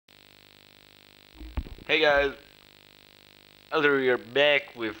Hey guys, ALZERI are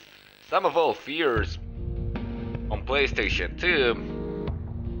back with Some of All Fears on PlayStation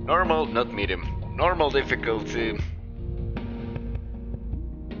 2. Normal, not medium, normal difficulty.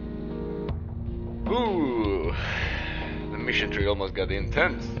 Ooh, the mission tree almost got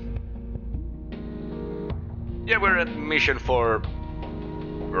intense. Yeah, we're at mission 4.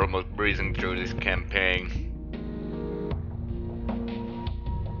 We're almost breezing through this campaign.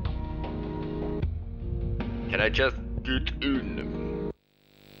 Can I just get in?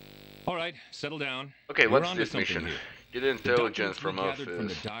 Alright, settle down. Okay, We're what's this mission? here. Get intelligence The from documents we gathered from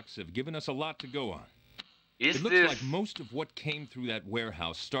office. the docks have given us a lot to go on. Is It looks this like most of what came through that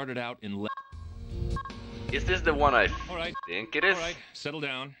warehouse started out in is this the one I Alright, think it is? alright, settle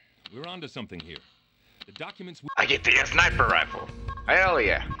down. We're onto something here. The documents we I get the sniper rifle. Hell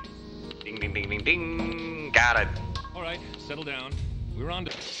yeah! Ding ding ding ding ding. Got it. Alright, settle down. We're on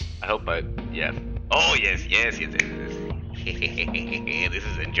to I hope yeah. Oh yes, yes, yes, yes. This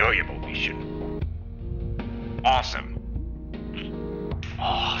is enjoyable mission. Awesome.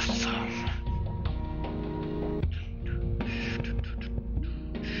 Awesome.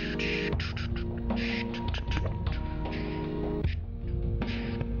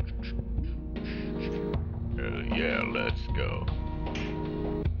 Yeah, let's go.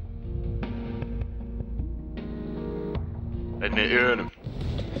 Let me in.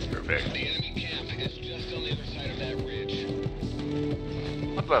 Perfect. The enemy camp is just on the other side of that ridge.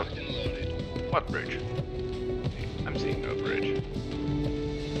 What the? Locked and loaded. What bridge? I'm seeing no bridge.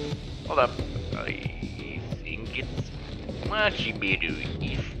 Hold up. I think it's much better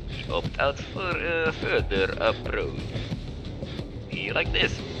if we opt out for a further approach. Be like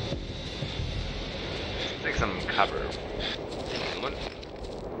this. Let's take some cover.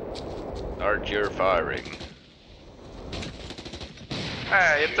 Start your firing.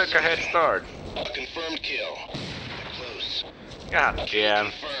 Hey, it took a head start. A confirmed kill. They're close. God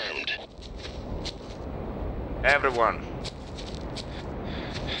damn. Confirmed. Everyone.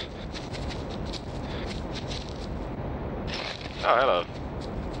 Oh, hello.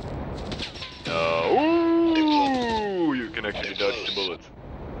 Ooh, you can actually dodge the bullets.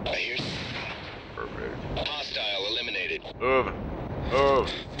 I hear Perfect. hostile eliminated. Move. Move.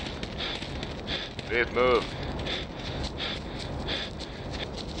 Please move.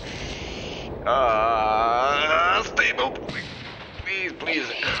 Stable. Please, please.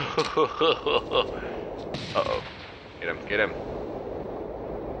 Uh-oh. Get him, get him.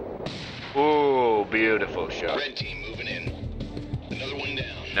 Ooh, beautiful shot. Red team moving in. Another one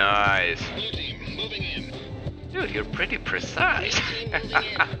down. Nice. Blue team moving in. Dude, you're pretty precise. Green team moving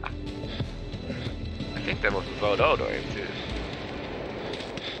in. I think that was without auto aim too.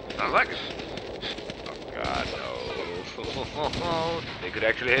 Sounds like it. Oh god, no. They could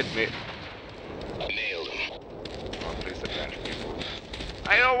actually hit me. Nailed him. Oh, please advance people.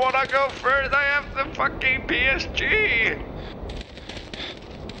 I don't wanna go first, I have the fucking PSG!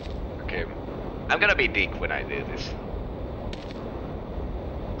 Okay. I'm gonna be dick when I do this.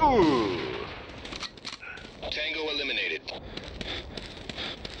 Ooh! Tango eliminated.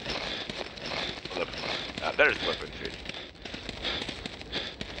 Hold up. There's weapon fit.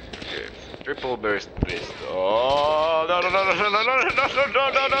 Okay. Triple burst fist. Oh no no no no no no no no no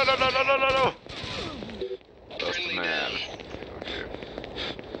no no no no no no no no. Lost Friendly man. down. Okay.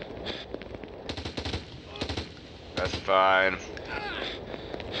 That's fine.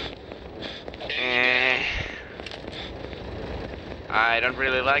 I don't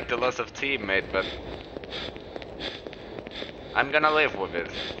really like the loss of teammate, but I'm gonna live with it.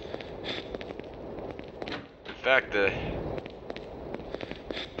 In fact, I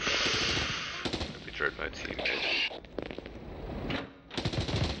betrayed my teammate.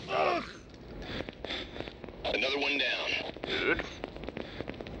 Another one down. Good.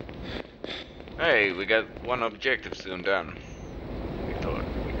 Hey, we got one objective soon done. Victor,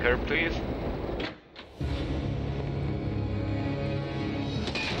 quicker, please.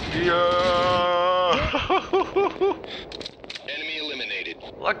 Yeah. Enemy eliminated.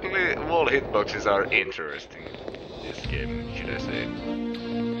 Luckily, wall hitboxes are interesting in this game, should I say.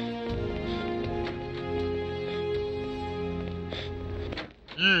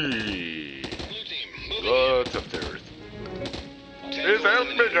 Yee. Blue team moving Lots of terrorists. in. Please help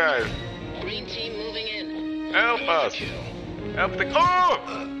me, guys. Green team moving in. Help Another us. kill. Help the— oh!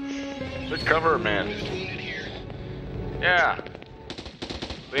 The cover, man. Who's wounded here? Yeah.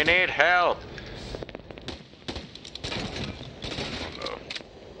 We need help. Oh no.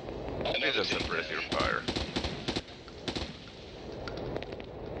 Please Another don't team suppress down. your fire.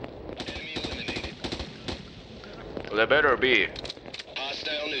 Enemy eliminated. Well, there better be.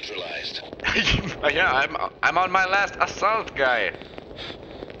 Hostile neutralized. Yeah, I'm on my last assault guy.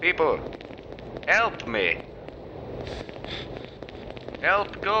 People, help me.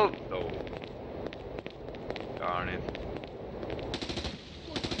 Help go. Oh. Darn it.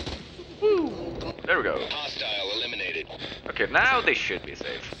 Woo. There we go. Hostile eliminated. Okay, now they should be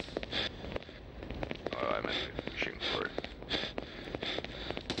safe. Oh, I meant to be pushing for it.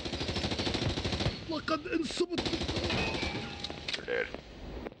 You're dead.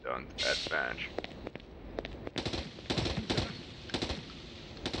 Don't advance.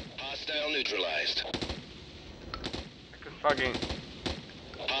 Hostile neutralized. I can fucking...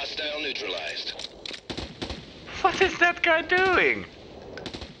 Hostile neutralized. What is that guy doing?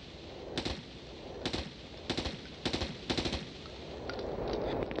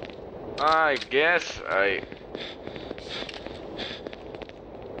 I guess I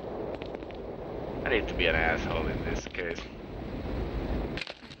need to be an asshole in this case.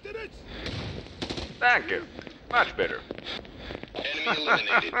 Thank you. Much better. Enemy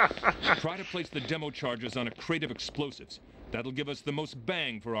eliminated. Try to place the demo charges on a crate of explosives. That'll give us the most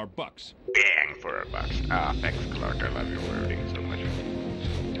bang for our bucks. Bang for a buck. Ah, thanks, Clark. I love your wording so much.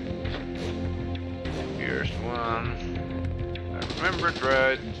 Here's one. I remembered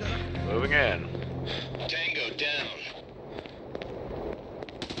right. Moving in. Tango down.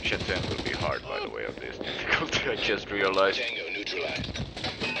 Shenzhen will be hard, by the way, of this difficulty. I just realized. Tango neutralized.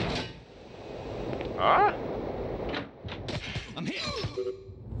 Huh? I'm hit.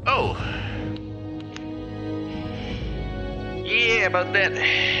 Oh. Yeah, about that.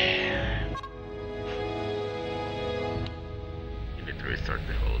 You need to restart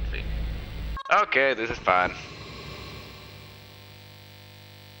the whole thing. Okay, this is fine.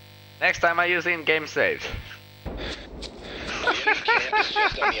 Next time I use in-game saves. Enemy camp is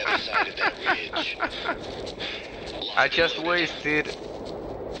just on the other side of that ridge. I just wasted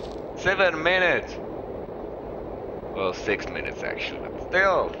 7 minutes. Well, 6 minutes actually, but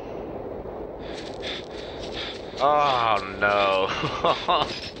still. Oh no.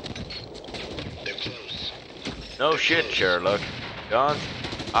 They're close. No shit, Sherlock. Don't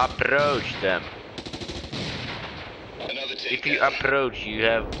approach them. Another If you takedown. approach, you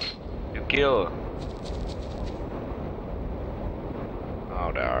have to kill.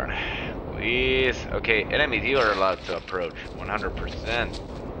 Oh darn. Please. Okay, enemies, you are allowed to approach. 100%.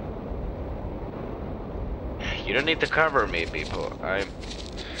 You don't need to cover me, people. I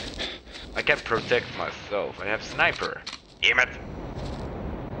can protect myself. I have sniper. Damn it.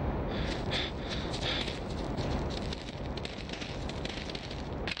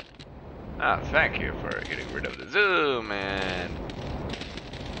 Ah, thank you for getting rid of the zoom and...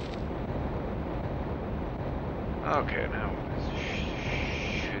 Okay, now this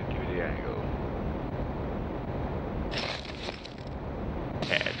should give you the angle.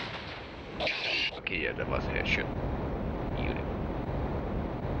 Head. Okay, yeah, that was headshot. Beautiful.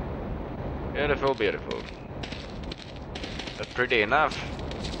 Beautiful, beautiful. That's pretty enough.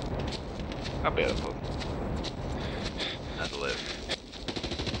 Not beautiful. Nonetheless.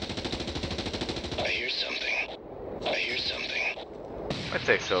 I hear something. I hear something. Why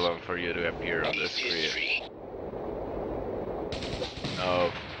take so long for you to appear on the East screen? history.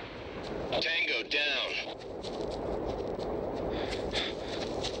 Oh, Tango down.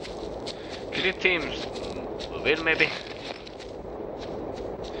 can you teams move in maybe?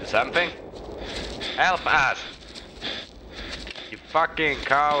 Do something? Help us! You fucking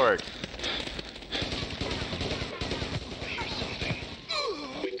coward! I hear something.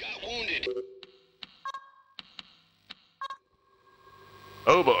 We've got wounded.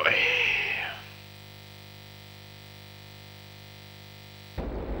 Oh boy.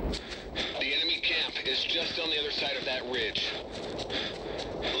 The enemy camp is just on the other side of that ridge.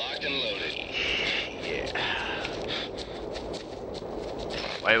 Locked and loaded. Yeah.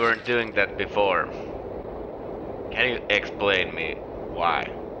 Why weren't doing that before? Can you explain me why?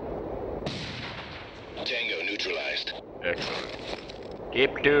 Tango neutralized. Excellent.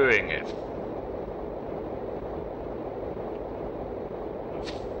 Keep doing it.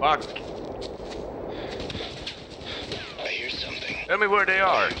 Fuck. I hear something. Tell me where they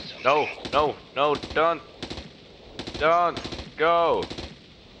are. No, no, no, don't. Don't go.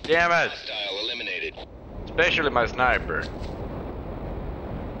 Damn it. Hostile eliminated. Especially my sniper.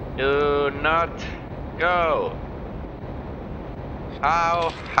 Do not go. How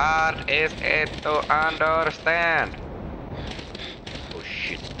hard is it to understand? Oh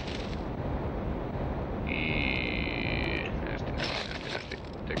shit. Nasty, nasty, nasty, nasty.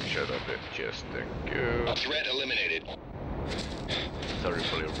 Take a shot of it. Just thank you. Threat eliminated. Sorry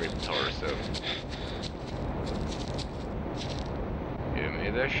for your ripped torso. Give me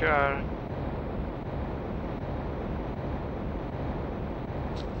the shot.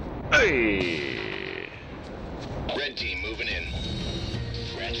 Hey! Red team moving in.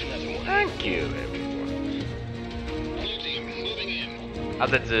 Scratch another one. Thank you, everyone. Blue team moving in.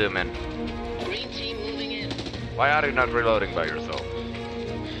 How's it zooming? Green team moving in. Why are you not reloading by yourself?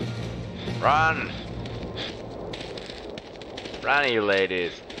 Run! Run, you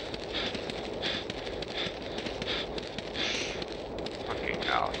ladies. Fucking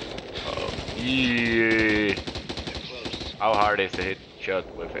hell. Oh. Yeah. They're close. How hard is the hit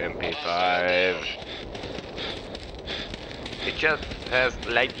shot with MP5? It just has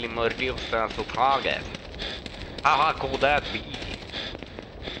slightly more distance to target. How hard could that be?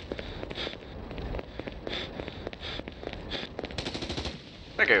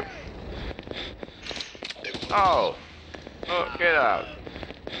 Thank you. They're close. Oh. Oh, get out.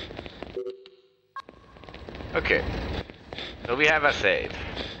 Okay. So we have a save.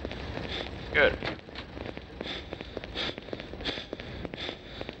 Good.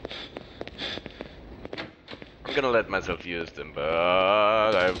 I'm gonna let myself use them, but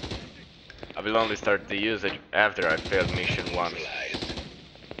I will only start to use it after I failed mission 1. Neutralized.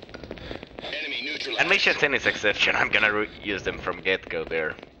 Enemy neutralized. And mission 10 is exception, I'm gonna use them from get-go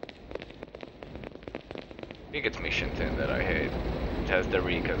there. I think it's mission 10 that I hate. It has the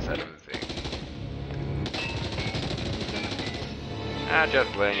recon side of the thing.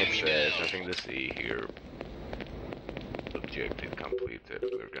 Just playing it safe, nothing to see here. Objective completed,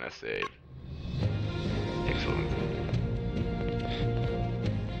 we're gonna save. Excellent.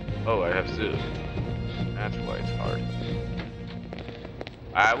 Oh, I have zoom. That's why it's hard.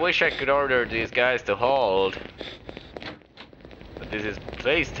 I wish I could order these guys to hold. But this is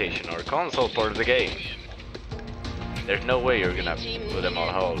PlayStation or console part of the game. There's no way you're gonna put them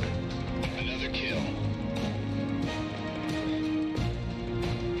on hold. Another kill.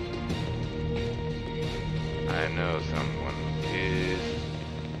 I know someone is.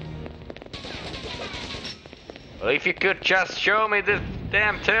 Well, if you could just show me this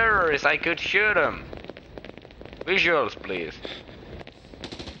damn terrorist, I could shoot him. Visuals, please.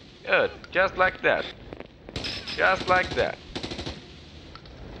 Good, just like that. Just like that.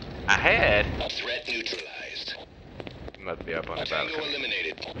 Ahead. Threat neutralized. He must be up on the Tango balcony.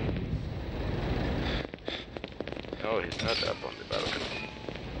 eliminated. No, he's not up on the balcony.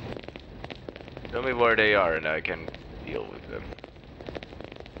 Tell me where they are and I can deal with them.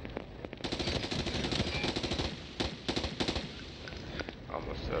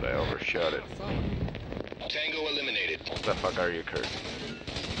 Almost thought I overshot it. Tango eliminated. What the fuck are you cursing?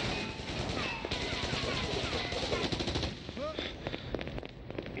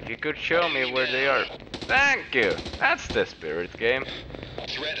 If you could show me where they are. Thank you! That's the spirit game.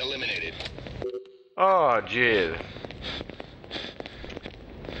 Threat eliminated. Oh, jeez.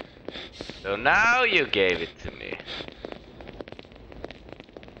 So now you gave it to me.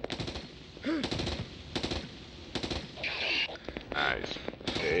 Nice.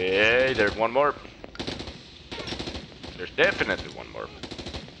 Hey, there's one more. There's definitely one more.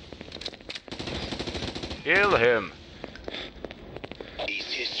 Kill him.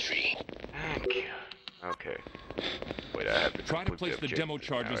 East history. Thank you. Okay. Wait, I have to Try to complete place the demo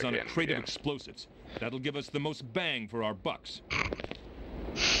objective now charges on a again, crate of again. explosives. That'll give us the most bang for our bucks.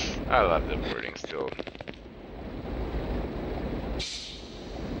 I love the wording still.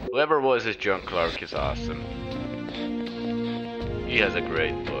 Whoever voices John Clark is awesome. He has a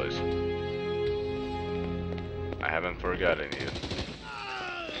great voice. I haven't forgotten you.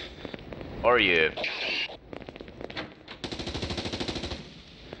 Or you.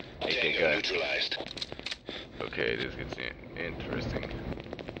 Hey, Tango neutralized. okay, this gets interesting.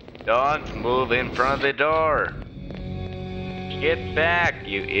 Don't move in front of the door! Get back,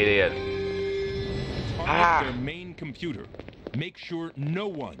 you idiot! Target their main computer. Make sure no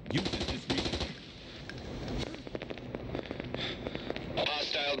one uses this research.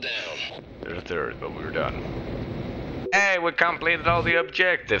 Hostile down. There's a third, but we're done. Hey, we completed all the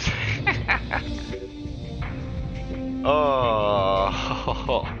objectives! Oh!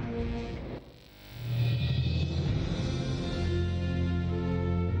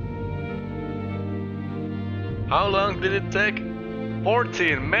 How long did it take?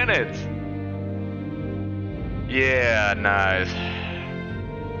 14 minutes! Yeah, nice.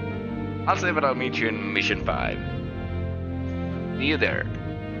 I'll save it, I'll meet you in mission 5. See you there.